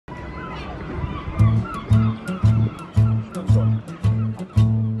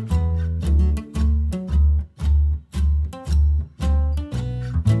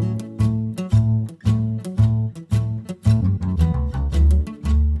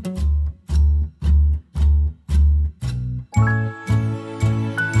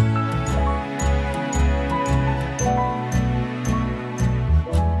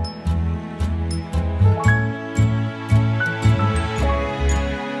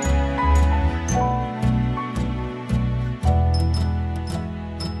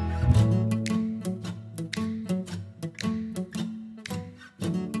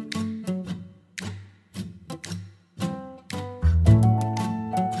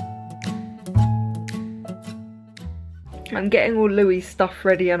I'm getting all Looe's stuff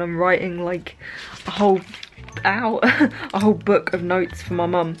ready and I'm writing like a whole book of notes for my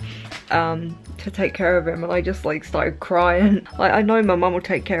mum to take care of him, and I just like started crying. Like, I know my mum will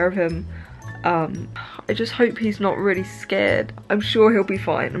take care of him. I just hope he's not really scared. I'm sure he'll be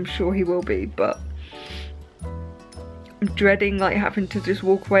fine, I'm sure he will be, but I'm dreading like having to just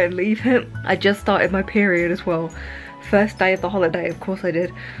walk away and leave him. I just started my period as well. First day of the holiday, of course I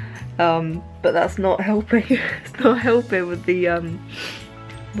did. But that's not helping. It's not helping with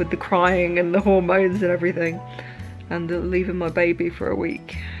the crying and the hormones and everything, and leaving my baby for a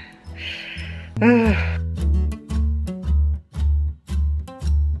week.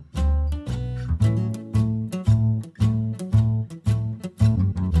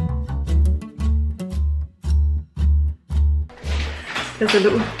 There's a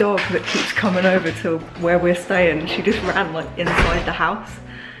little dog that keeps coming over to where we're staying. She just ran like inside the house,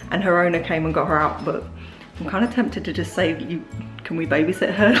 and her owner came and got her out, but I'm kind of tempted to just say, can we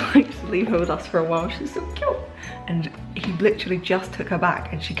babysit her? Like, just leave her with us for a while. She's so cute. And he literally just took her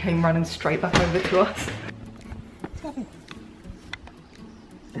back and she came running straight back over to us. What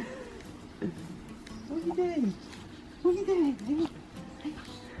are you doing? What are you doing?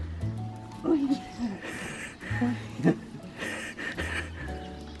 What are you doing?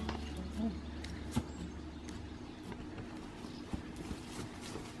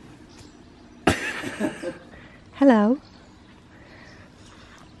 Hello.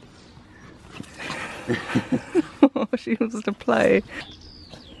 Oh, she wants to play.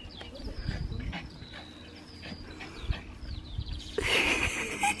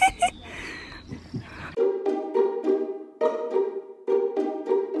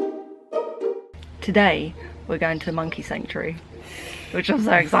 Today we're going to the monkey sanctuary, which I'm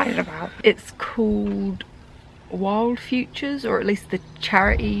so excited about. It's called Wild Futures, or at least the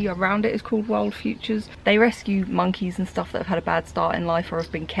charity around it is called Wild Futures. They rescue monkeys and stuff that have had a bad start in life or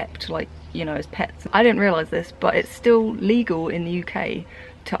have been kept, like, you know, as pets. I didn't realise this, but it's still legal in the UK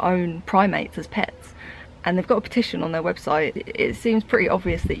to own primates as pets, and they've got a petition on their website. It seems pretty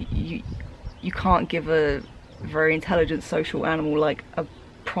obvious that you can't give a very intelligent social animal like a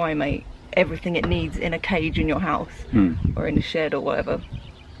primate everything it needs in a cage in your house or in a shed or whatever.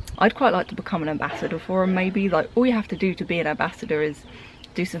 I'd quite like to become an ambassador for them, maybe. Like, all you have to do to be an ambassador is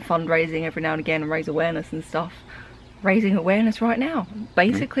do some fundraising every now and again and raise awareness and stuff. Raising awareness right now.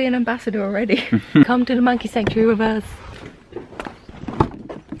 Basically an ambassador already. Come to the monkey sanctuary with us.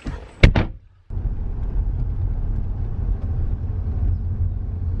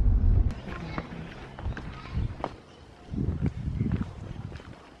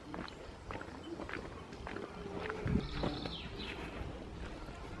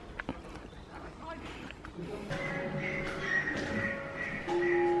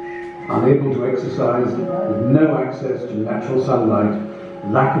 Unable to exercise, with no access to natural sunlight,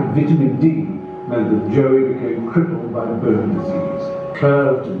 lack of vitamin D meant that Joey became crippled by bone disease.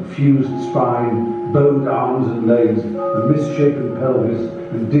 Curved and fused spine, bowed arms and legs, a misshapen pelvis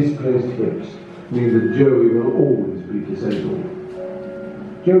and displaced hips mean that Joey will always be disabled.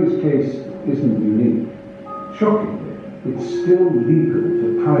 Joey's case isn't unique. Shockingly, it's still legal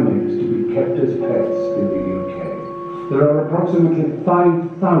for primates to be kept as pets in the UK. There are approximately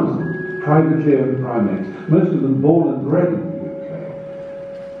 5,000 privately owned primates, most of them born and bred in the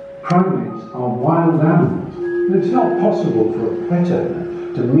UK. Primates are wild animals, and it's not possible for a pet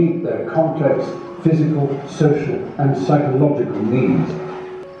owner to meet their complex physical, social and psychological needs,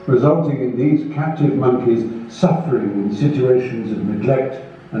 resulting in these captive monkeys suffering in situations of neglect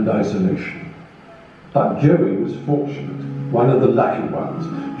and isolation. But Joey was fortunate, one of the lucky ones.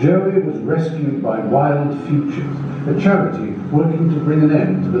 Joey was rescued by Wild Futures, a charity working to bring an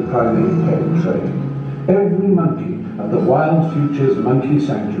end to the primate pet trade. Every monkey at the Wild Futures Monkey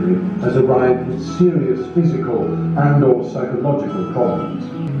Sanctuary has arrived with serious physical and or psychological problems.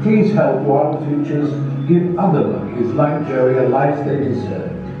 Please help Wild Futures give other monkeys like Joey a life they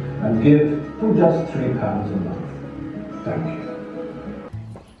deserve, and give for just £3 a month. Thank you.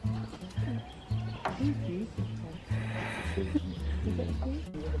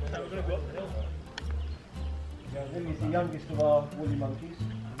 He's the youngest of our woolly monkeys.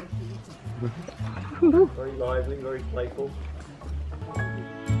 Very lively, very playful.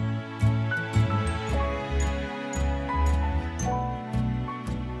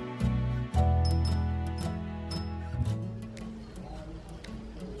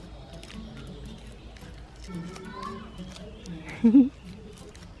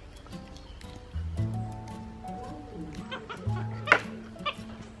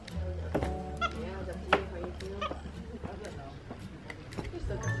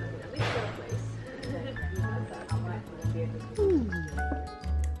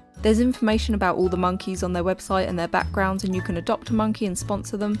 There's information about all the monkeys on their website and their backgrounds, and you can adopt a monkey and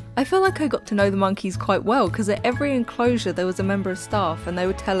sponsor them. I feel like I got to know the monkeys quite well because at every enclosure there was a member of staff and they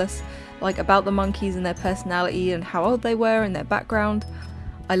would tell us like about the monkeys and their personality and how old they were and their background.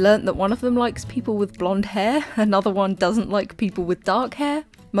 I learnt that one of them likes people with blonde hair, another one doesn't like people with dark hair.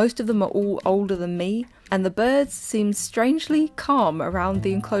 Most of them are all older than me, and the birds seemed strangely calm around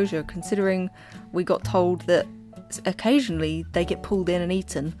the enclosure considering we got told that occasionally they get pulled in and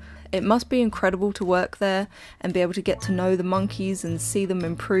eaten. It must be incredible to work there and be able to get to know the monkeys and see them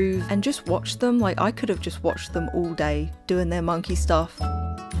improve and just watch them. Like, I could have just watched them all day doing their monkey stuff.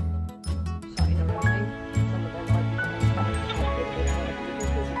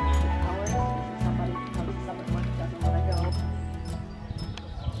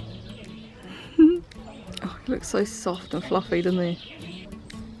 Oh, he looks so soft and fluffy, doesn't he?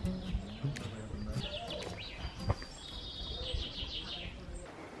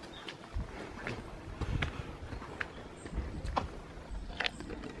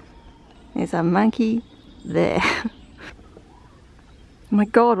 There's a monkey there. Oh my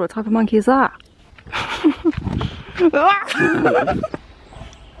god, what type of monkey is that?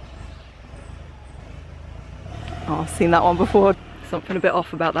 Oh, I've seen that one before. Something a bit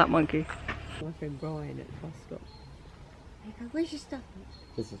off about that monkey. My friend Brian at the bus stop. He goes, where's your stuff?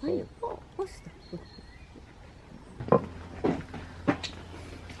 This is What's stuff?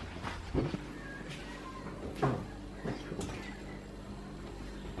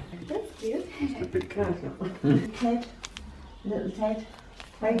 That's cute. a big cat. Ted, little Ted,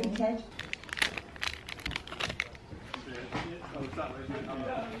 baby Ted.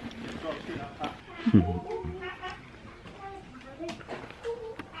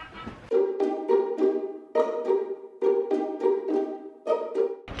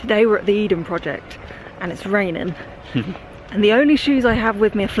 Today we're at the Eden project and it's raining and the only shoes I have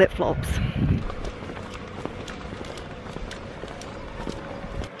with me are flip-flops.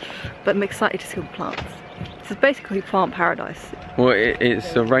 But I'm excited to see all the plants. This is basically plant paradise. Well,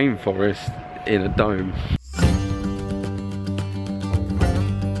 it's a rainforest in a dome.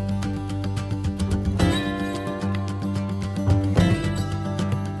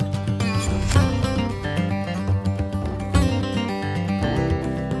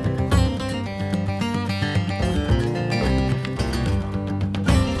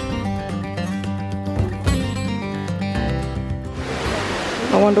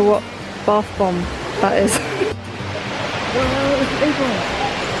 I wonder what bath bomb that is. Whoa, look at these ones.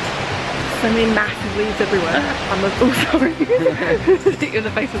 So many massive leaves everywhere. Oh sorry. Hit you in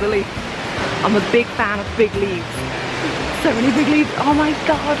the face with a leaf. I'm a big fan of big leaves. So many big leaves. Oh my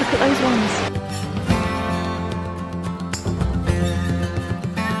god, look at those ones.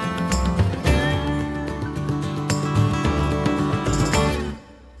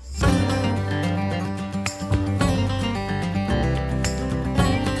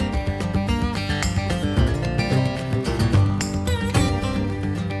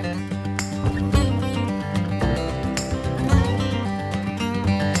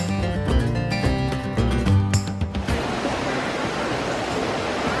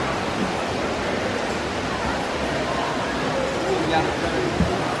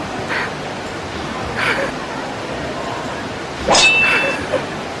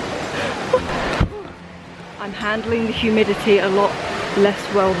 I'm handling the humidity a lot less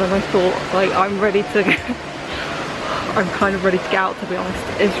well than I thought. Like, I'm ready to I'm kind of ready to get out, to be honest.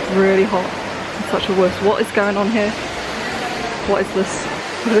 It's really hot. It's such a worse. What is going on here? What is this?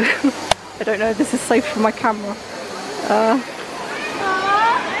 I don't know if this is safe for my camera.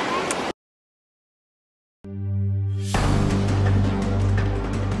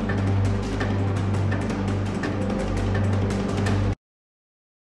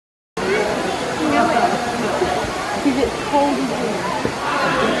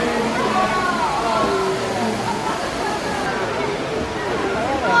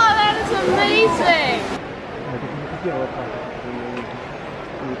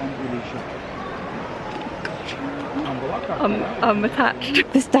 I'm attached to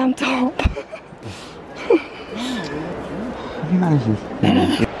this damn top. How do you manage this?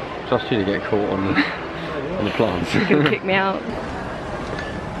 Trust you to get caught on the plants. You're gonna kick me out.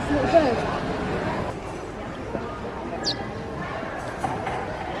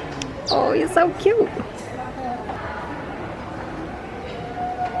 Oh, you're so cute.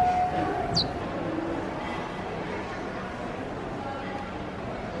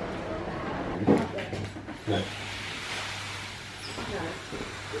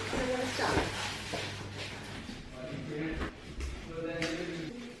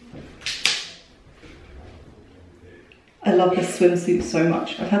 I love this swimsuit so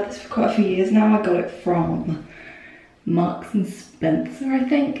much. I've had this for quite a few years now. I got it from Marks and Spencer, I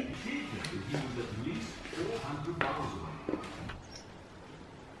think.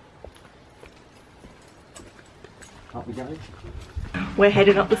 Up we go. We're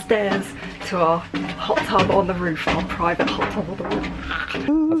heading up the stairs to our hot tub on the roof, our private hot tub on the roof.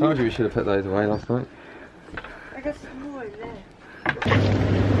 I told you we should have put those away last night. I got some more in there.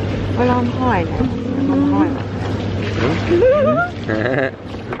 Well, I'm high now. I'm high now.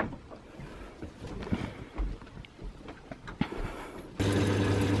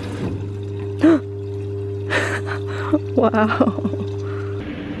 Wow.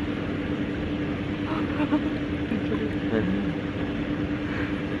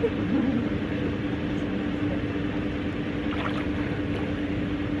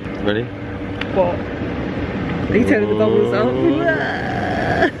 Ready? What? Are you turning the bubbles up?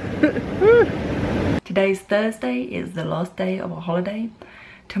 Today's Thursday is the last day of our holiday.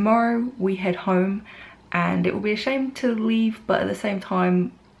 Tomorrow we head home and it will be a shame to leave, but at the same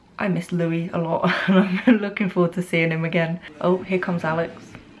time I miss Looe a lot and I'm looking forward to seeing him again. Oh, here comes Alex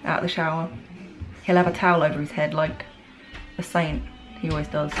out of the shower. He'll have a towel over his head like a saint. He always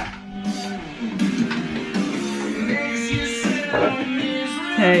does.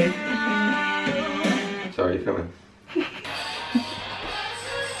 Hey. Sorry, you're filming.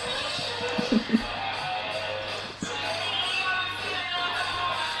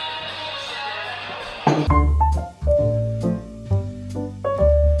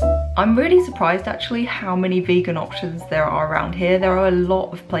 I'm really surprised actually how many vegan options there are around here. There are a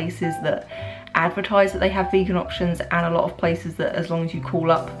lot of places that advertise that they have vegan options and a lot of places that as long as you call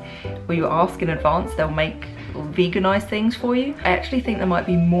up or you ask in advance, they'll make veganized things for you. I actually think there might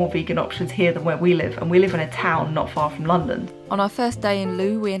be more vegan options here than where we live, and we live in a town not far from London. On our first day in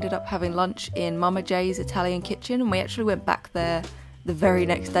Looe, we ended up having lunch in Mama J's Italian kitchen, and we actually went back there the very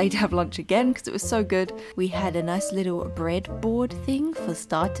next day to have lunch again because it was so good. We had a nice little breadboard thing for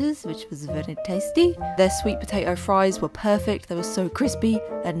starters, which was very tasty. Their sweet potato fries were perfect. They were so crispy,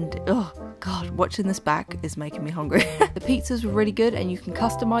 and oh god, watching this back is making me hungry. The pizzas were really good and you can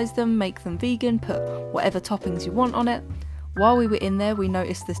customize them, make them vegan, put whatever toppings you want on it. While we were in there, we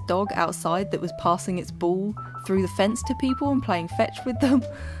noticed this dog outside that was passing its ball through the fence to people and playing fetch with them.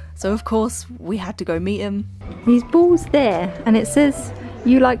 So of course we had to go meet him. His ball's there and it says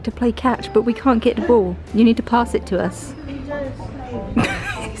you like to play catch, but we can't get the ball. You need to pass it to us.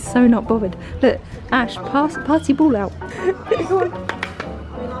 He's so not bothered. Look, Ash, pass your ball out.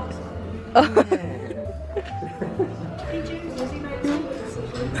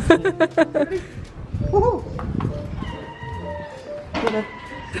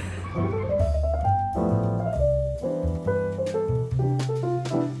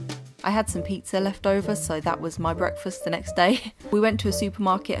 I had some pizza left over, so that was my breakfast the next day. We went to a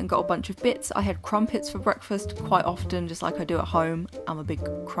supermarket and got a bunch of bits. I had crumpets for breakfast quite often, just like I do at home. I'm a big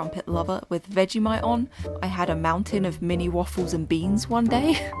crumpet lover with Vegemite on. I had a mountain of mini waffles and beans one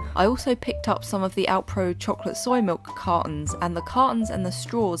day. I also picked up some of the Alpro chocolate soy milk cartons, and the cartons and the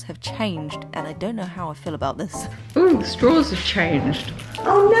straws have changed, and I don't know how I feel about this. Ooh, the straws have changed.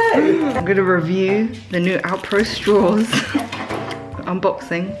 Oh no! I'm gonna review the new Alpro straws.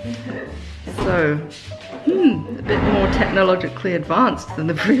 Unboxing. So, a bit more technologically advanced than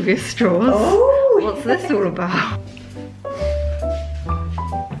the previous straws. Oh, what's this all about?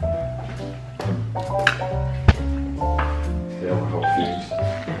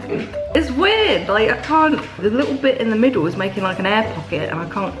 It's weird, like I can't, the little bit in the middle is making like an air pocket and I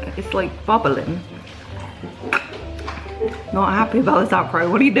can't, it's like bubbling. Not happy about this Alpro,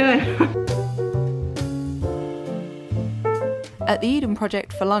 what are you doing? At the Eden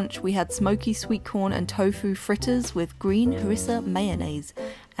Project for lunch, we had smoky sweet corn and tofu fritters with green harissa mayonnaise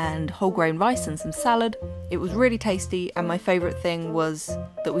and whole grain rice and some salad. It was really tasty, and my favourite thing was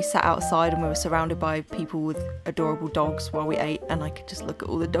that we sat outside and we were surrounded by people with adorable dogs while we ate, and I could just look at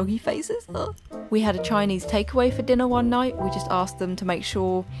all the doggy faces. Ugh. We had a Chinese takeaway for dinner one night. We just asked them to make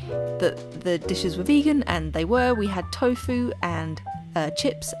sure that the dishes were vegan, and they were. We had tofu and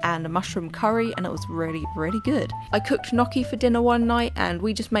chips and a mushroom curry, and it was really, really good. I cooked gnocchi for dinner one night, and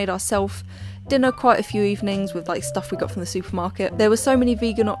we just made ourselves dinner quite a few evenings with like stuff we got from the supermarket. There were so many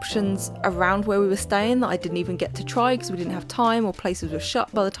vegan options around where we were staying that I didn't even get to try because we didn't have time or places were shut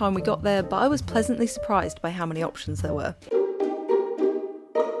by the time we got there, but I was pleasantly surprised by how many options there were.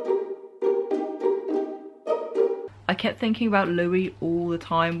 I kept thinking about Looe all the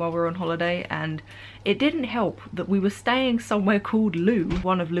time while we were on holiday, and it didn't help that we were staying somewhere called Looe.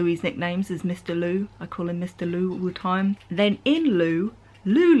 One of Louie's nicknames is Mr. Looe. I call him Mr. Looe all the time. Then in Looe,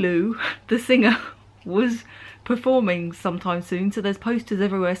 Lulu, the singer, was performing sometime soon, so there's posters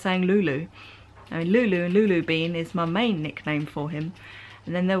everywhere saying Lulu. I mean, Lulu and Lulu Bean is my main nickname for him.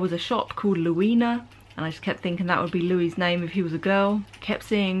 And then there was a shop called Louina, and I just kept thinking that would be Louie's name if he was a girl. Kept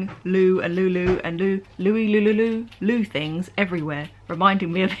seeing Lou and Lulu and Lou things everywhere,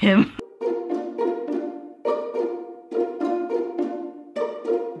 reminding me of him.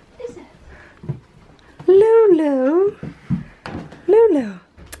 Is it? Lulu. Lulu.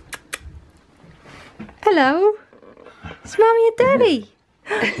 Hello. It's Mummy and Daddy.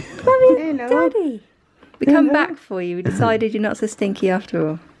 Mummy and Daddy. We come back for you. We decided you're not so stinky after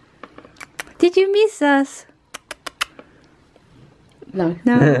all. Did you miss us? No.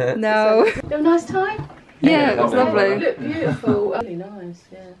 No. No. Have a nice time? Yeah, it was You lovely. look beautiful. Really nice,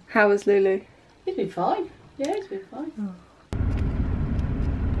 yeah. How was Lulu? He's been fine. Yeah, he's been fine. Oh.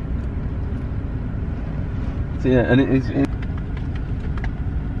 So yeah, and it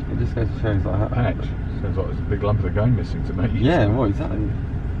just goes to show it's like that. Sounds like there's a big lump of the game missing to me. Yeah, well, exactly.